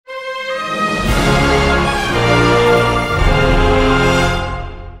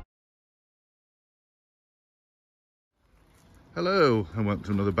Hello and welcome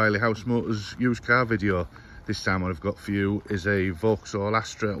to another Bailey House Motors used car video. This time what I've got for you is a Vauxhall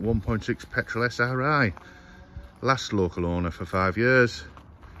Astra 1.6 petrol SRI. Last local owner for 5 years.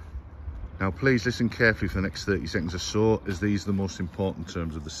 Now please listen carefully for the next 30 seconds or so, as these are the most important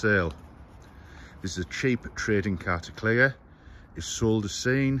terms of the sale. This is a cheap trading car to clear. It's sold as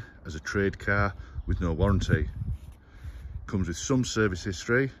seen as a trade car with no warranty. Comes with some service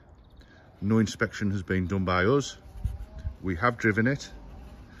history. No inspection has been done by us. We have driven it,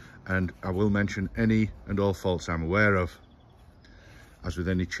 and I will mention any and all faults I'm aware of. As with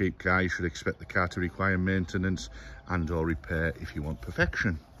any cheap car, you should expect the car to require maintenance and or repair if you want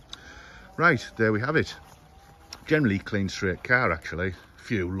perfection. Right, there we have it. Generally clean, straight car actually.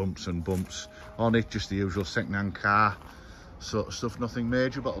 Few lumps and bumps on it, just the usual second-hand car sort of stuff, nothing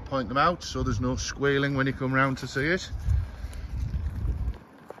major, but I'll point them out so there's no squealing when you come round to see it.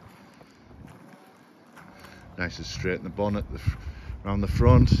 Nice and straight in the bonnet, around the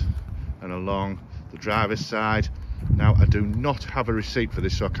front and along the driver's side. Now I do not have a receipt for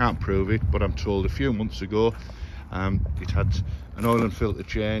this, so I can't prove it, but I'm told a few months ago it had an oil and filter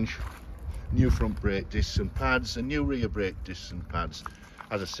change, new front brake discs and pads, and new rear brake discs and pads.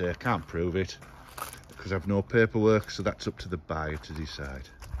 As I say, I can't prove it because I've no paperwork, so that's up to the buyer to decide.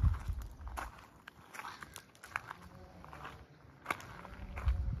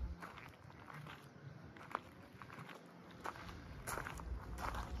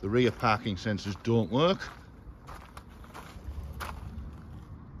 The rear parking sensors don't work.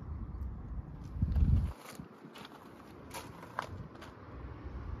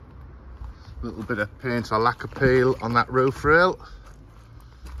 A little bit of paint or lack of peel on that roof rail.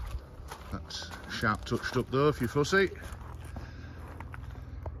 That's sharp touched up though if you're fussy.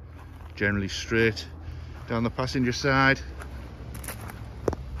 Generally straight down the passenger side.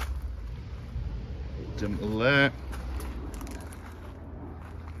 Dimple there.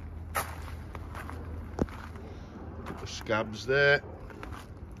 Scabs there.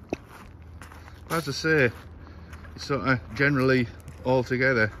 As I say, it's sort of generally all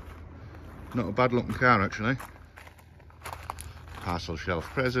together not a bad looking car actually. Parcel shelf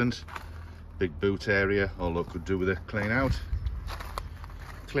present, big boot area, although could do with a clean out.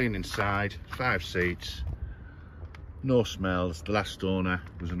 Clean inside, 5 seats, no smells. The last owner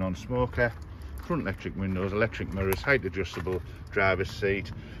was a non-smoker. Front electric windows, electric mirrors, height adjustable driver's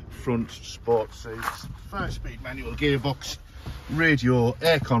seat, front sports seats, 5-speed manual gearbox, radio,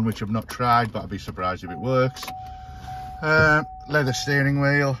 aircon, which I've not tried but I'd be surprised if it works, leather steering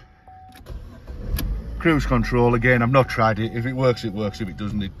wheel, cruise control. Again, I've not tried it. If it works it works, if it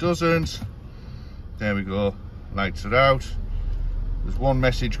doesn't it doesn't. There we go, lights are out. There's one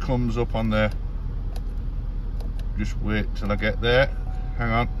message comes up on there, just wait till I get there, hang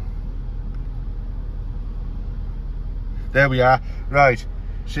on. There we are. Right,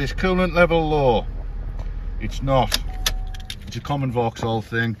 it says coolant level low. It's not. It's a common Vauxhall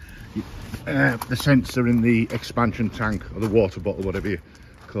thing. The sensor in the expansion tank, or the water bottle, whatever you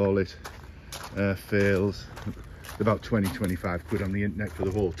call it, fails. About 20-25 quid on the internet for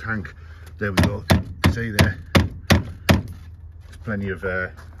the whole tank. There we go. See there? There's plenty of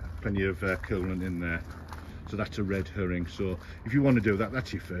coolant in there. So that's a red herring. So if you want to do that,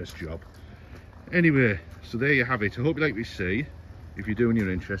 that's your first job. Anyway, so there you have it. I hope you like what you see. If you do and you're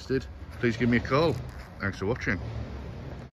interested, please give me a call. Thanks for watching.